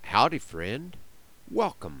Howdy, friend.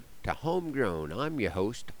 Welcome to Homegrown. I'm your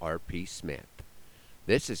host, R.P. Smith.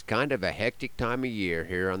 This is kind of a hectic time of year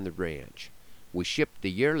here on the ranch. We shipped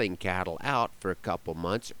the yearling cattle out for a couple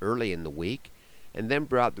months early in the week, and then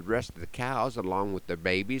brought the rest of the cows along with their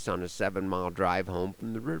babies on a 7-mile drive home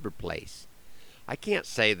from the river place. I can't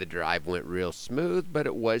say the drive went real smooth, but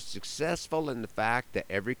it was successful in the fact that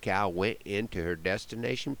every cow went into her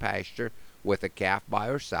destination pasture with a calf by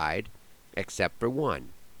her side, except for one,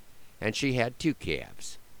 and she had 2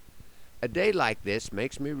 calves. A day like this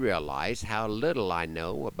makes me realize how little I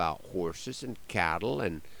know about horses and cattle,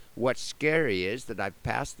 and what's scary is that I've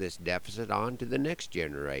passed this deficit on to the next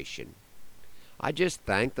generation. I just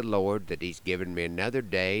thank the Lord that He's given me another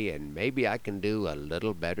day, and maybe I can do a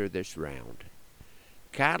little better this round.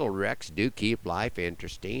 Cattle wrecks do keep life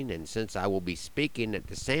interesting, and since I will be speaking at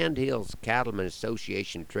the Sand Hills Cattlemen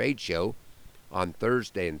Association trade show on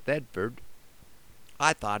Thursday in Thedford,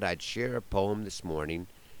 I thought I'd share a poem this morning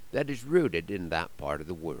that is rooted in that part of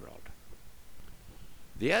the world.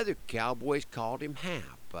 The other cowboys called him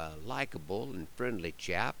Hap, a likable and friendly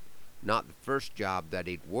chap, not the first job that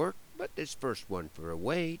he'd worked, but his first one for a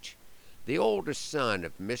wage. The oldest son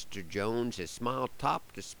of Mr. Jones, his smile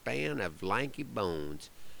topped a span of lanky bones,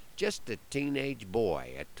 just a teenage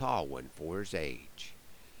boy, a tall one for his age.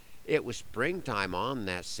 It was springtime on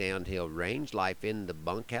that Sandhill range, life in the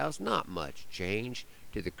bunkhouse, not much change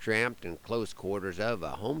to the cramped and close quarters of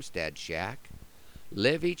a homestead shack.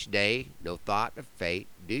 Live each day, no thought of fate,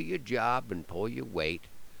 do your job and pull your weight.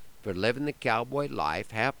 For living the cowboy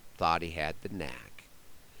life, Hap thought he had the knack.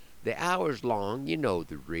 The hours long, you know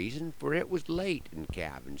the reason, for it was late in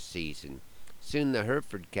calving season. Soon the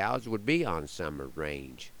Hereford cows would be on summer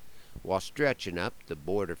range. While stretching up the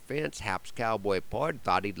border fence, Hap's cowboy pard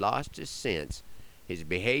thought he'd lost his sense, his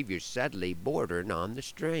behavior subtly bordering on the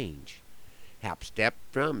strange. Hap stepped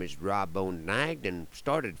from his raw-boned nag and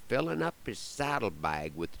started filling up his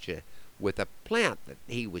saddlebag with a plant that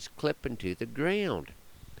he was clipping to the ground.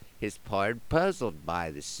 His pard puzzled by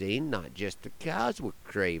the scene, not just the cows were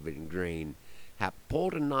craving green. Hap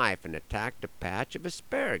pulled a knife and attacked a patch of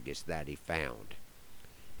asparagus that he found.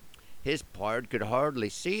 His pard could hardly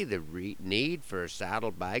see the need for a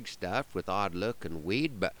saddlebag stuffed with odd-looking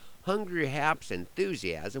weed, but hungry Hap's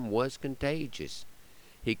enthusiasm was contagious.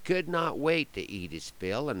 He could not wait to eat his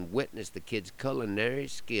fill and witness the kid's culinary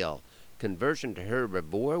skill. Conversion to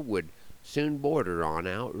herbivore would soon border on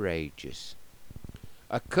outrageous.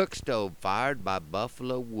 A cook stove fired by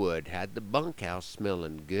buffalo wood had the bunkhouse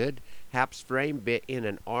smelling good. Hap's frame bit in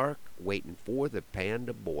an arc, waiting for the pan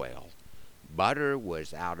to boil. Butter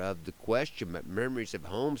was out of the question, but memories of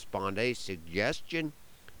home spawned a suggestion.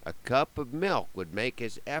 A cup of milk would make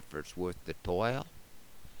his efforts worth the toil.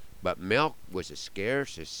 But milk was as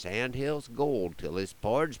scarce as Sandhill's gold till his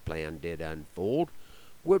pard's plan did unfold.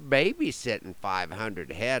 We're babysitting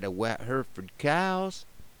 500 head of wet Hereford cows.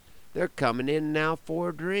 They're coming in now for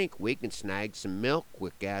a drink. We can snag some milk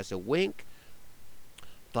quick as a wink.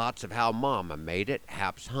 Thoughts of how Mama made it,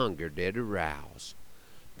 Hap's hunger did arouse.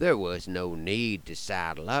 There was no need to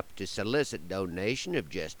saddle up to solicit donation of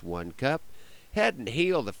just 1 cup. Head and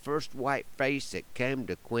heel the first white face that came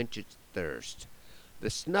to quench its thirst. The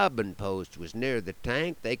snubbing post was near the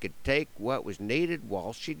tank. They could take what was needed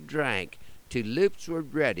while she drank. 2 loops were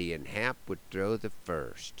ready, and Hap would throw the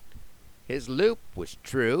first. His loop was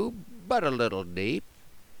true, but a little deep.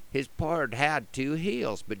 His pard had 2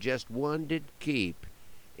 heels, but just one did keep.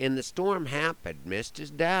 In the storm Hap had missed his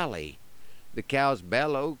dally. The cow's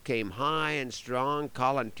bellow came high and strong,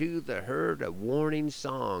 calling to the herd a warning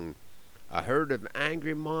song. A herd of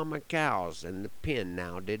angry mama cows, and the pen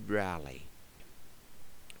now did rally.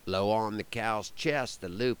 Low on the cow's chest the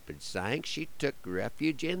loop had sank. She took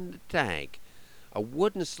refuge in the tank, a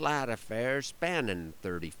wooden slat affair spanning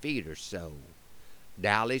 30 feet or so.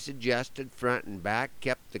 Dallies adjusted front and back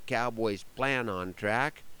kept the cowboys' plan on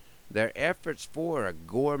track. Their efforts for a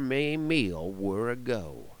gourmet meal were a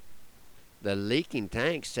go. The leaking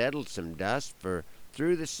tank settled some dust, for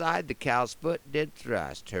through the side the cow's foot did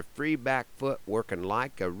thrust, her free back foot working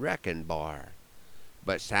like a wrecking bar.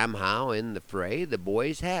 But somehow in the fray the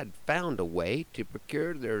boys had found a way to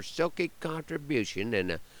procure their silky contribution in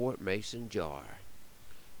a Fort Mason jar.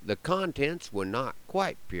 The contents were not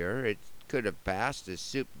quite pure. It could have passed as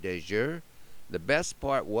soup de jour. The best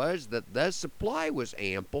part was that the supply was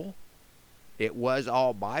ample. It was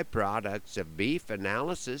all byproducts of beef.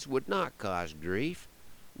 Analysis would not cause grief.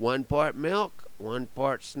 1 part milk, 1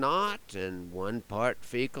 part snot, and 1 part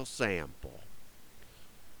fecal sample.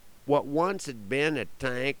 What once had been a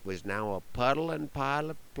tank was now a puddle and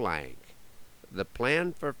pile of plank. The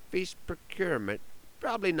plan for feast procurement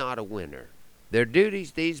probably not a winner. Their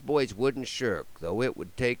duties these boys wouldn't shirk, though it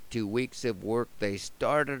would take 2 weeks of work. They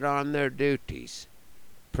started on their duties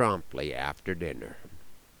promptly after dinner.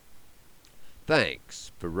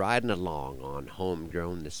 Thanks for riding along on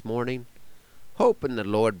Homegrown this morning. Hoping the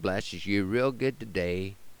Lord blesses you real good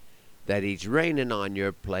today, that He's raining on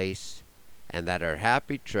your place, and that our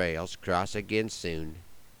happy trails cross again soon.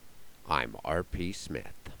 I'm R.P. Smith.